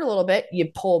fall apart a little bit, you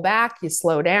pull back, you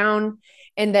slow down,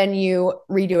 and then you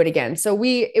redo it again. So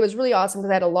it was really awesome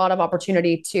because I had a lot of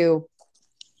opportunity to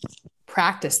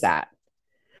practice that,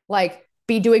 like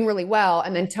be doing really well.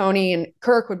 And then Tony and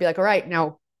Kirk would be like, all right,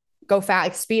 now go fast,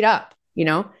 like speed up, you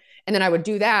know? And then I would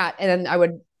do that. And then I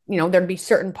would, you know, there'd be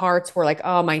certain parts where like,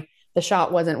 oh, the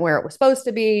shot wasn't where it was supposed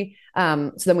to be.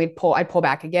 So then I'd pull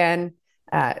back again,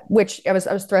 which I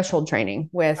was threshold training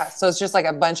with. So it's just like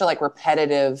a bunch of like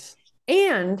repetitive.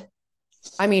 And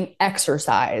I mean,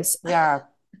 exercise. Yeah.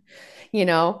 You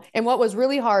know, and what was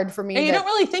really hard for me. And you don't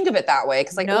really think of it that way.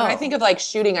 Cause like when I think of like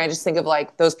shooting, I just think of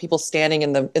like those people standing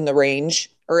in the range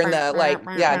or in the like,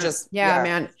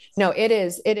 man. No, it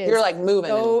is. You're like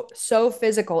moving. So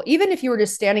physical. Even if you were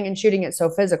just standing and shooting, it's so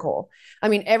physical. I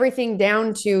mean, everything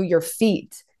down to your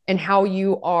feet and how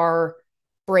you are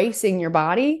bracing your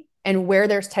body and where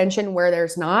there's tension, where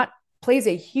there's not, plays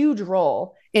a huge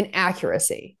role in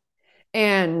accuracy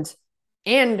and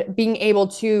being able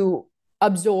to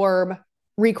absorb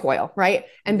recoil, right?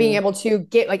 And being able to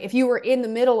get, like, if you were in the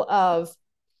middle of,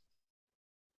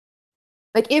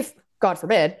 like, if, God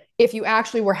forbid, if you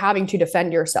actually were having to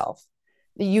defend yourself,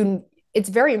 it's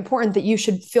very important that you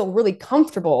should feel really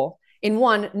comfortable in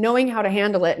one, knowing how to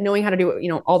handle it, knowing how to do, you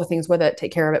know, all the things with it,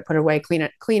 take care of it, put it away, clean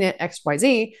it, X, Y,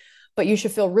 Z. But you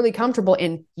should feel really comfortable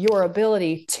in your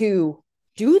ability to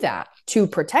do that, to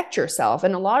protect yourself.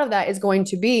 And a lot of that is going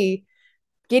to be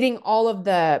getting all of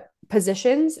the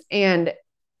positions and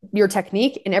your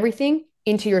technique and everything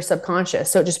into your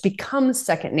subconscious. So it just becomes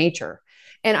second nature.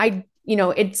 And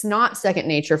it's not second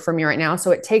nature for me right now.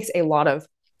 So it takes a lot of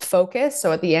focus.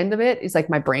 So at the end of it, it's like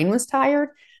my brain was tired.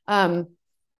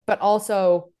 But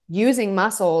also using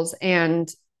muscles and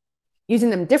using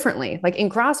them differently, like in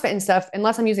CrossFit and stuff,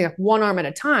 unless I'm using like one arm at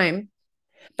a time.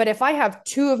 But if I have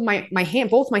two of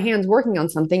both my hands working on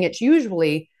something, it's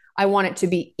usually, I want it to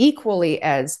be equally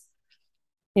as,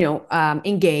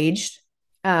 engaged,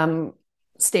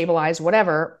 stabilized,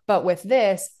 whatever. But with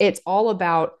this, it's all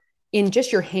about in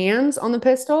just your hands on the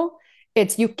pistol.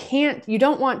 You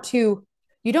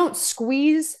don't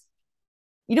squeeze,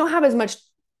 you don't have as much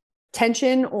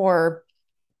tension or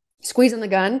squeeze on the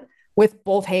gun with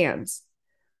both hands.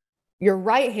 Your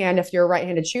right hand, if you're a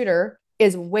right-handed shooter,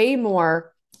 is way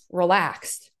more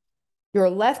relaxed. Your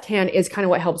left hand is kind of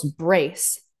what helps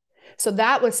brace. So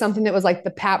that was something that was like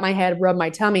the pat my head, rub my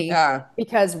tummy. Yeah.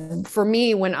 Because for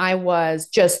me, when I was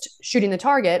just shooting the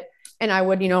target and I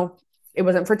would, it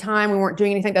wasn't for time, we weren't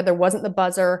doing anything, that there wasn't the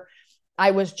buzzer.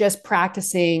 I was just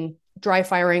practicing dry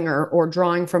firing or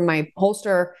drawing from my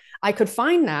holster. I could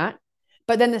find that.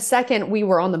 But then the second we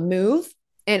were on the move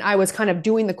and I was kind of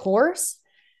doing the course,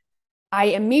 I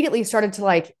immediately started to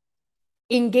like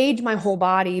engage my whole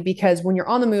body, because when you're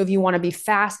on the move, you want to be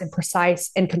fast and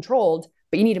precise and controlled,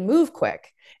 but you need to move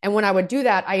quick. And when I would do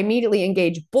that, I immediately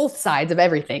engage both sides of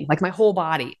everything, like my whole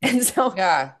body. And so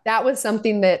that was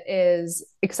something that is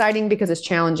exciting because it's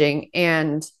challenging,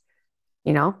 and,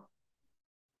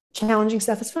 challenging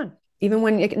stuff is fun. Even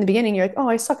when in the beginning, you're like, oh,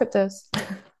 I suck at this.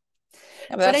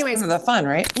 Yeah, but anyways, the fun,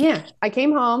 right? Yeah. I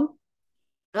came home.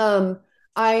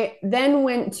 I then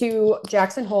went to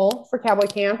Jackson Hole for cowboy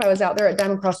camp. I was out there at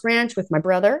Diamond Cross Ranch with my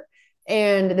brother,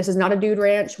 and this is not a dude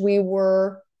ranch. We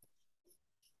were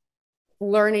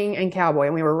learning and cowboy,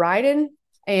 and we were riding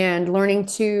and learning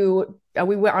to,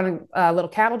 we went on a little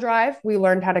cattle drive. We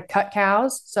learned how to cut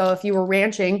cows. So if you were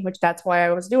ranching, which that's why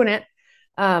I was doing it,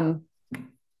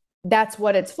 that's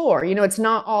what it's for. You know, it's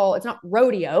not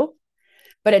rodeo,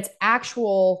 but it's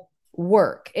actual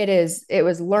work. It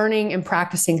was learning and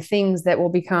practicing things that will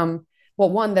become,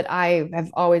 well, one that I have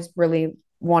always really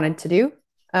wanted to do.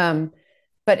 And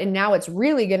now it's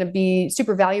really going to be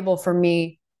super valuable for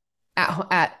me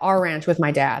at our ranch with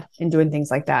my dad and doing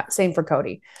things like that. Same for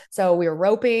Cody. So we were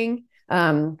roping,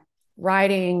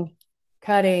 riding,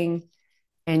 cutting,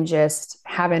 and just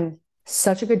having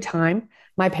such a good time.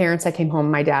 My parents, I came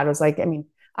home, my dad was like, I mean,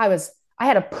 I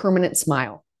had a permanent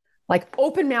smile, like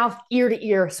open mouth, ear to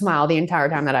ear smile the entire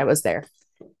time that I was there.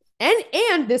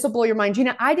 And this will blow your mind,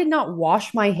 Gina, I did not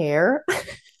wash my hair.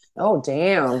 Oh,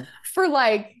 damn. For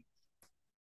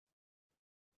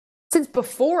since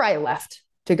before I left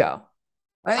to go.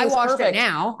 I washed it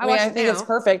now. I think it's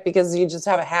perfect because you just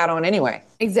have a hat on anyway.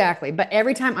 Exactly. But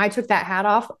every time I took that hat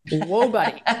off, whoa,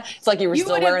 buddy. It's like you were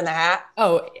still wearing the hat.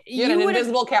 Oh, you had an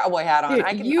invisible cowboy hat on.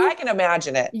 Dude, I can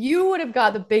imagine it. You would have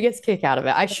got the biggest kick out of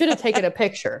it. I should have taken a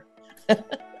picture.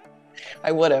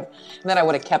 I would have. And then I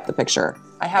would have kept the picture.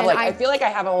 I feel like I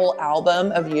have a whole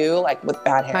album of you like with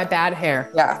bad hair. My bad hair.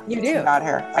 Yeah. You do. Bad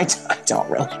hair. I don't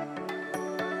really.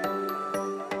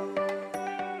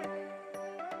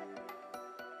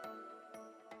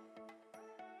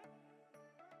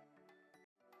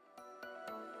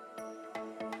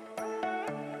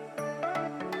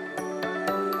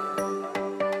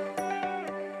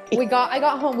 We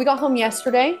got home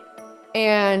yesterday,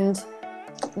 and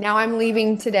now I'm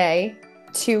leaving today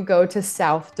to go to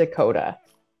South Dakota.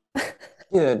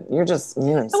 Dude, you're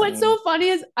insane. What's so funny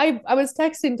is I was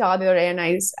texting Todd the other day, and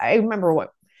I don't remember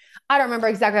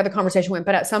exactly how the conversation went,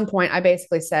 but at some point I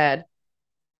basically said,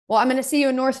 well, I'm going to see you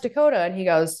in North Dakota. And he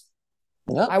goes,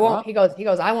 nope, I won't. He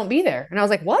goes, I won't be there. And I was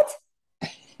like, what?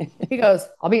 He goes,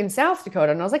 I'll be in South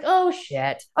Dakota. And I was like, oh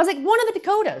shit. I was like, one of the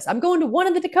Dakotas. I'm going to one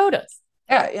of the Dakotas.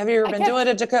 Yeah. Have you ever been doing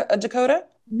a Dakota?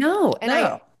 No. And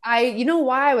no. I you know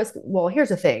why well, here's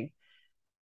the thing.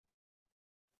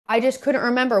 I just couldn't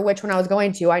remember which one I was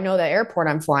going to. I know the airport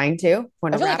I'm flying to.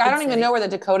 I feel like I don't even know where the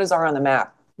Dakotas are on the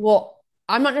map. Well,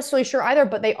 I'm not necessarily sure either,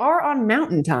 but they are on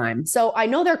mountain time. So I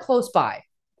know they're close by.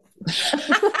 There's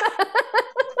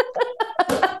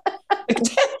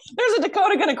a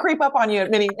Dakota going to creep up on you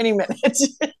at any minute.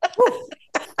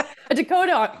 A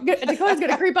Dakota's going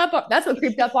to creep up. That's what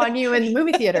creeped up on you in the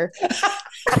movie theater.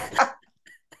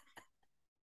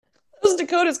 Those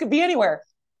Dakotas could be anywhere.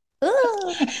 But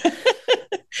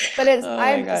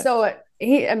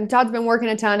Todd's been working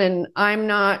a ton, and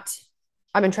I've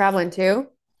been traveling too.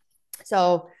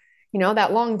 So,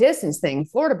 that long distance thing,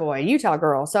 Florida boy, Utah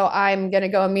girl. So I'm going to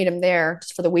go and meet him there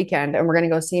just for the weekend. And we're going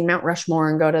to go see Mount Rushmore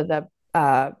and go to the,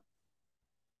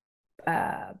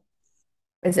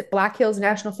 is it Black Hills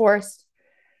National Forest?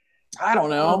 I don't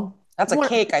know. That's a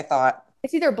cake, I thought.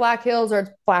 It's either Black Hills or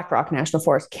it's Black Rock National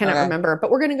Forest. Cannot remember,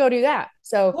 but we're going to go do that.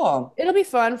 So cool. It'll be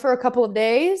fun for a couple of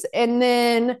days. And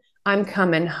then I'm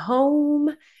coming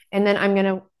home, and then I'm going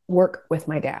to work with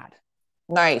my dad.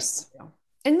 Nice.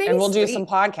 And we'll do some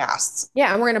podcasts.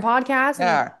 Yeah. And we're going to podcast.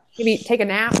 Yeah. And maybe take a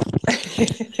nap.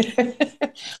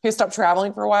 You stop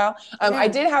traveling for a while. I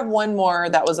did have one more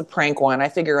that was a prank one. I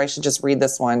figure I should just read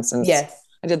this one since I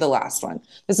did the last one.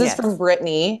 This is from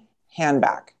Brittany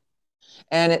Handback.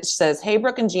 And it says, hey,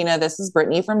 Brooke and Gina, this is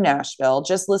Brittany from Nashville.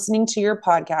 Just listening to your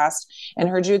podcast and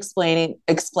heard you explain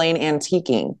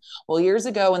antiquing. Well, years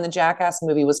ago when the Jackass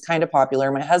movie was kind of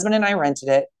popular, my husband and I rented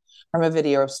it from a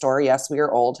video store. Yes, we are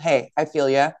old. Hey, I feel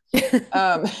you.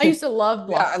 I used to love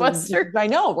Blockbuster. I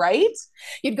know, right?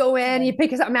 You'd go in, you'd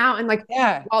pick something out, and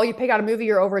while you pick out a movie,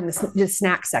 you're over in the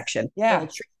snack section. Yeah.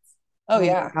 Oh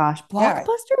yeah. My gosh.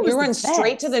 Blockbuster was we run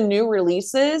straight to the new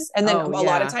releases, and then a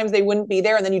lot of times they wouldn't be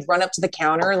there, and then you'd run up to the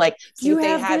counter and see if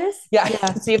they had this?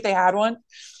 See if they had one.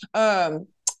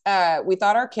 We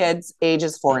thought our kids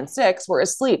ages 4 and 6 were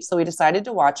asleep, so we decided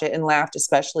to watch it and laughed,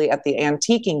 especially at the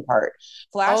antiquing part.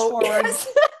 Flash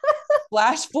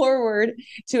forward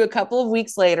to a couple of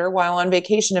weeks later, while on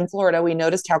vacation in Florida, we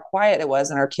noticed how quiet it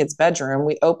was in our kid's bedroom.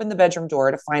 We opened the bedroom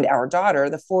door to find our daughter,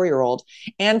 the 4-year-old,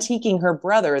 antiquing her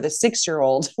brother, the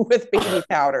 6-year-old, with baby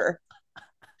powder.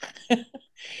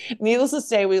 Needless to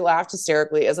say, we laughed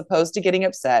hysterically as opposed to getting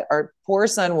upset. Our poor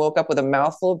son woke up with a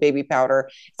mouthful of baby powder.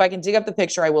 If I can dig up the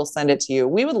picture, I will send it to you.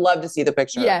 We would love to see the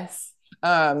picture. Yes.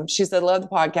 She said, love the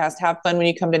podcast. Have fun when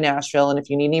you come to Nashville. And if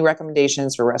you need any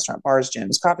recommendations for restaurant, bars,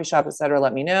 gyms, coffee shop, etc.,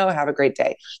 let me know. Have a great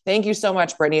day. Thank you so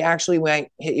much, Brittany. Actually, we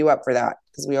might hit you up for that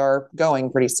because we are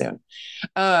going pretty soon.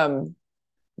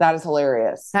 That is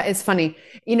hilarious. That is funny.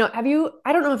 I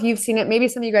don't know if you've seen it. Maybe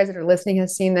some of you guys that are listening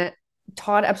has seen that.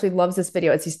 Todd absolutely loves this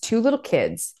video. It's these two little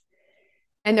kids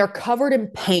and they're covered in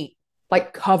paint,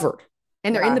 like covered.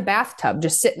 And they're in the bathtub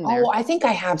just sitting there. Oh, I think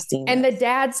I have seen And the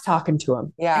dad's talking to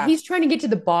him. Yeah. And he's trying to get to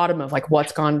the bottom of like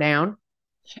what's gone down.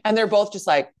 And they're both just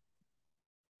like,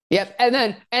 yep. And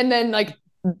then like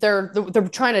they're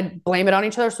trying to blame it on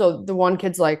each other. So the one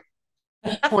kid's like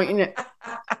pointing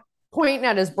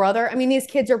at his brother. I mean, these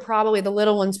kids are probably, the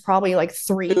little one's probably like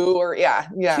 3. 2 or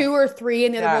 3,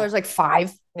 and the other brother's like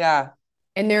 5. Yeah.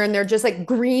 And they're just like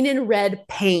green and red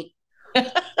paint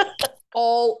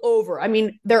all over. I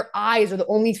mean, their eyes are the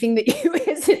only thing that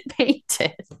isn't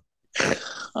painted.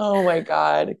 Oh my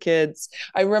God, kids.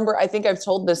 I remember, I think I've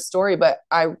told this story, but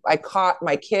I caught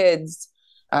my kids,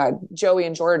 Joey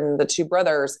and Jordan, the 2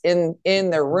 brothers, in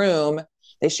their room.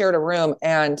 They shared a room,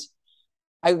 and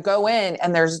I go in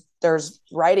and there's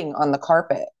writing on the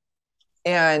carpet.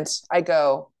 And I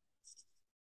go,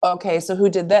 okay, so who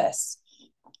did this?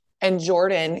 And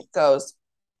Jordan goes,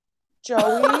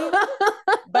 Joey,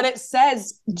 but it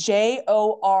says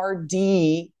Jord.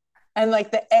 And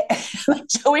like like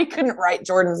Joey couldn't write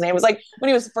Jordan's name. It was like when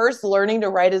he was first learning to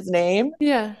write his name.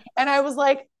 Yeah. And I was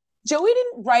like, Joey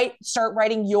didn't start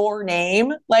writing your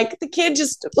name. Like the kid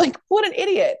just like, what an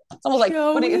idiot. It's almost like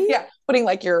putting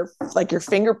like your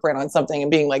fingerprint on something and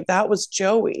being like, that was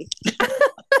Joey.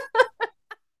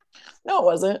 No, it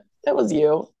wasn't. That was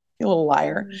you little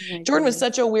liar. Jordan was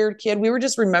such a weird kid. We were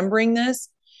just remembering this.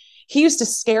 He used to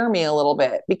scare me a little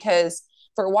bit because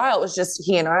for a while it was just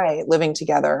he and I living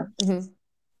together. Mm-hmm.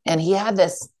 And he had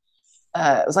this,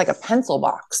 it was like a pencil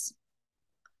box.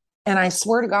 And I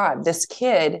swear to God, this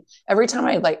kid, every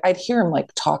time I'd hear him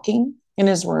like talking in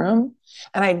his room,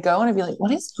 and I'd go and I'd be like,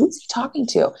 who's he talking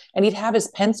to? And he'd have his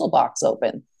pencil box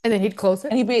open. And then he'd close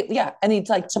it. And he'd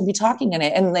like be talking in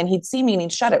it. And then he'd see me and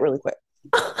he'd shut it really quick.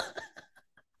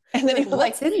 And then he was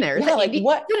what's in there? Yeah, like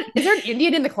what? Is there an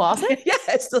Indian in the closet? Yeah,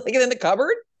 it's like in the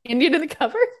cupboard. Indian in the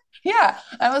cupboard? Yeah.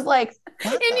 I was like,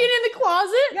 Indian in the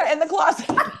closet? Yeah, in the closet.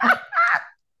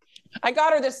 I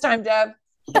got her this time, Deb.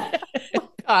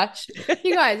 Gosh,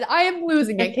 you guys, I am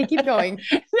losing it. Okay, keep going.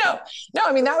 No,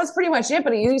 I mean, that was pretty much it,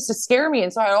 but he used to scare me.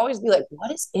 And so I'd always be like,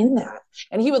 what is in that?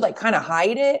 And he would like kind of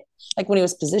hide it. Like when he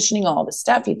was positioning all the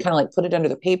stuff, he'd kind of like put it under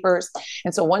the papers.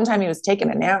 And so one time he was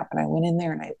taking a nap and I went in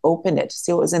there and I opened it to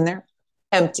see what was in there.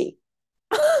 Empty.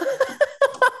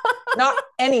 Not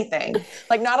anything.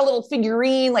 Like not a little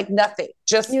figurine, like nothing.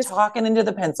 Just talking into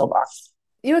the pencil box.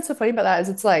 You know what's so funny about that is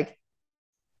it's like,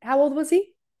 how old was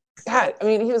he? God, I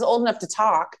mean, he was old enough to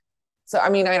talk. So, I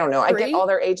mean, I don't know. 3? I get all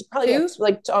their age, probably 2?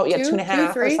 Like,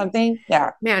 2.5 or something.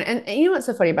 Yeah. Man. And you know what's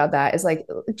so funny about that is like,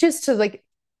 just to like,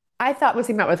 I thought was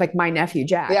thinking about with like my nephew,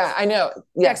 Jack. Yeah, I know.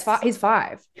 Yes. He's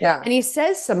 5. Yeah. And he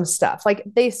says some stuff like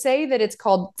they say that it's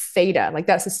called theta. Like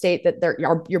that's a state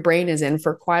that your brain is in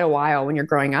for quite a while when you're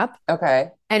growing up. Okay.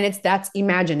 And that's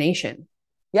imagination.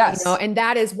 Yes. And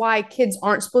that is why kids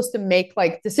aren't supposed to make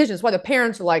like decisions. Why the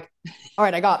parents are like, all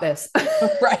right, I got this.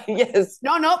 Right. Yes.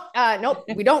 Nope.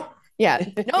 We don't. Yeah.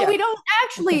 No, we don't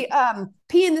actually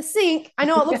pee in the sink. I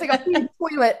know it looks like a pee in the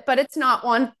toilet, but it's not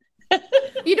one.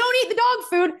 You don't eat the dog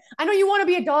food. I know you want to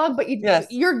be a dog, but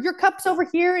your cup's over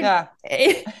here.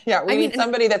 And, yeah. We need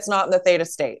somebody that's not in the theta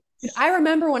state. I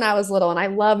remember when I was little and I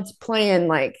loved playing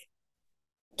like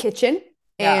kitchen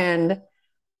and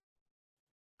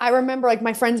I remember like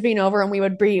my friends being over and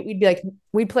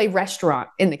we'd play restaurant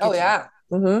in the kitchen. Oh yeah.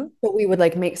 Mm-hmm. But we would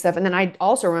like make stuff. And then I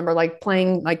also remember like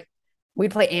playing, like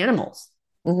we'd play animals.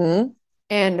 Mm-hmm.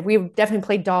 And we definitely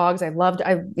played dogs. I loved,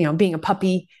 being a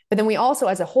puppy. But then we also,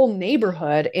 as a whole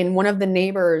neighborhood, in one of the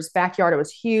neighbors' backyard, it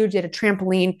was huge. They had a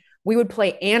trampoline. We would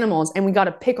play animals and we got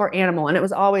to pick our animal. And it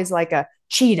was always like a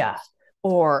cheetah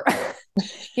or,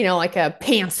 like a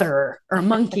panther or a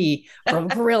monkey or a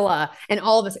gorilla. And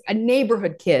all of us,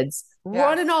 neighborhood kids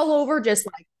running all over, just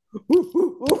like,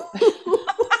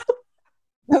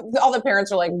 all the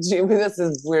parents are like,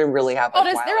 we really have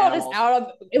like they're all just out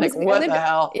of it. Like, what the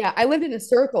hell? Yeah, I lived in a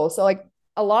circle. So like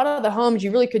a lot of the homes,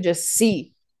 you really could just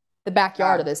see the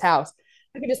backyard of this house.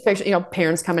 I could just picture,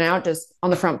 parents coming out just on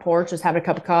the front porch, just having a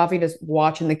cup of coffee, just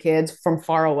watching the kids from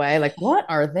far away. Like, what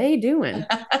are they doing?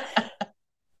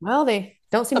 Well, they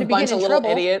don't seem to be getting in trouble. A bunch of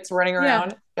little idiots running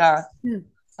around. Yeah.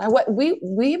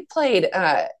 We played,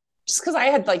 just because I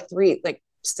had like 3 like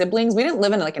siblings. We didn't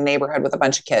live in like a neighborhood with a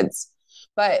bunch of kids.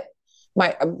 But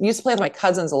I used to play with my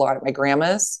cousins a lot at my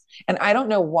grandma's. And I don't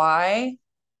know why.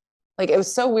 Like, it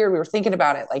was so weird. We were thinking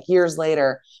about it like years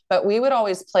later. But we would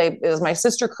always play. It was my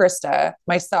sister, Krista,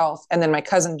 myself, and then my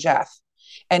cousin, Jeff.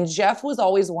 And Jeff was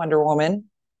always Wonder Woman.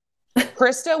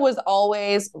 Krista was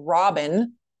always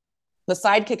Robin, the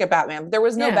sidekick of Batman. There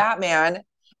was no Batman,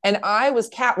 and I was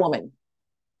Catwoman.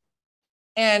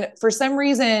 And for some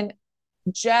reason,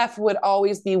 Jeff would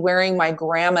always be wearing my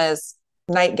grandma's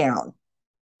nightgown.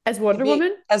 As Wonder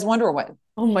Woman? As Wonder Woman.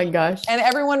 Oh my gosh. And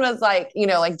everyone was like,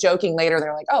 like joking later.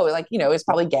 They're like, oh, like, it's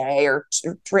probably gay or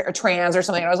trans or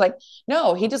something. And I was like,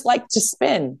 no, he just liked to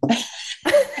spin.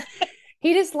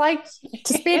 He just liked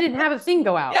to spin and have a thing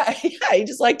go out. Yeah, he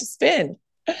just liked to spin.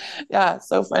 Yeah,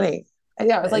 so funny. And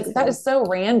yeah, I was like, that is so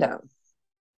random.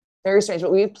 Very strange.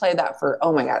 But we played that for,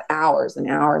 oh my God, hours and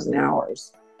hours and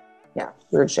hours. Yeah,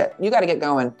 weird shit. You got to get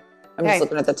going. I'm just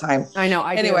looking at the time. I know.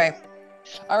 Anyway.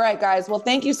 All right, guys. Well,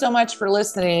 thank you so much for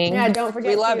listening. Yeah, don't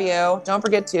forget. We love you. Don't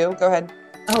forget to. Go ahead.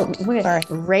 Oh, wait. Sorry.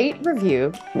 Rate,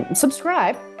 review,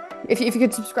 subscribe. If you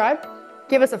could subscribe,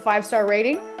 give us a 5-star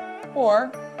rating.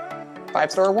 Or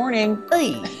 5-star warning.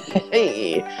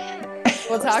 Hey.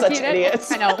 We'll talk to you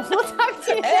next. I know. We'll talk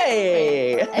to you next week.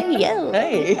 Hey.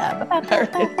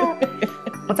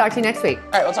 We'll talk to you next week.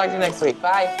 All right, we'll talk to you next week.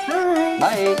 Bye. Bye.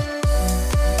 Bye.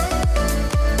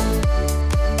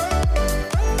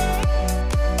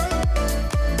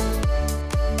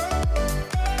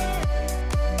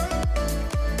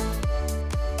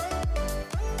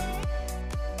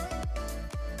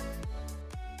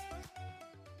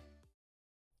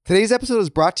 Today's episode is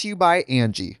brought to you by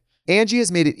Angie. Angie has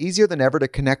made it easier than ever to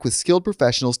connect with skilled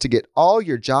professionals to get all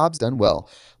your jobs done well.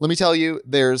 Let me tell you,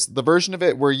 there's the version of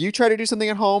it where you try to do something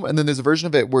at home, and then there's a version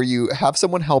of it where you have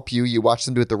someone help you, you watch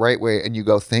them do it the right way, and you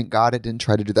go, thank God I didn't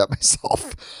try to do that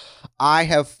myself. I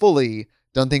have fully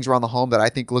done things around the home that I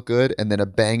think look good, and then a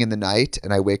bang in the night,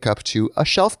 and I wake up to a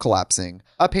shelf collapsing,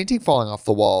 a painting falling off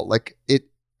the wall.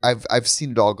 I've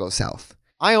seen it all go south.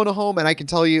 I own a home, and I can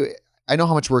tell you, I know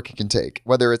how much work it can take.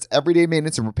 Whether it's everyday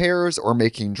maintenance and repairs or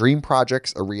making dream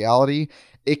projects a reality,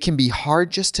 it can be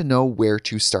hard just to know where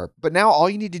to start. But now all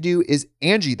you need to do is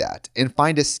Angie that and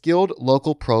find a skilled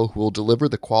local pro who will deliver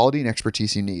the quality and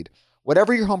expertise you need.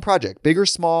 Whatever your home project, big or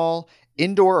small,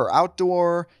 indoor or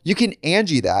outdoor, you can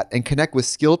Angie that and connect with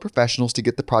skilled professionals to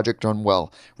get the project done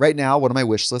well. Right now, one of my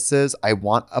wish lists is I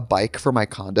want a bike for my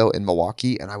condo in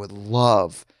Milwaukee, and I would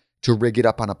love to rig it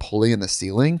up on a pulley in the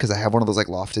ceiling because I have one of those like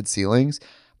lofted ceilings,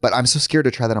 but I'm so scared to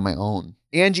try that on my own.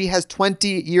 Angie has 20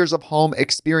 years of home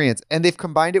experience, and they've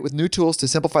combined it with new tools to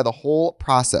simplify the whole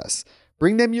process.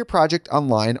 Bring them your project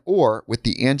online or with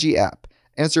the Angie app.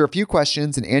 Answer a few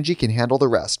questions and Angie can handle the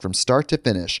rest from start to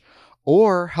finish,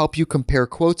 or help you compare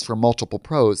quotes from multiple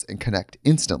pros and connect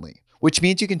instantly, which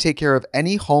means you can take care of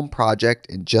any home project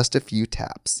in just a few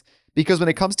taps. Because when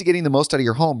it comes to getting the most out of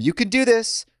your home, you can do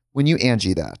this when you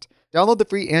Angie that. Download the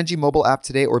free Angie mobile app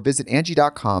today or visit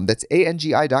Angie.com. That's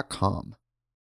ANGI.com.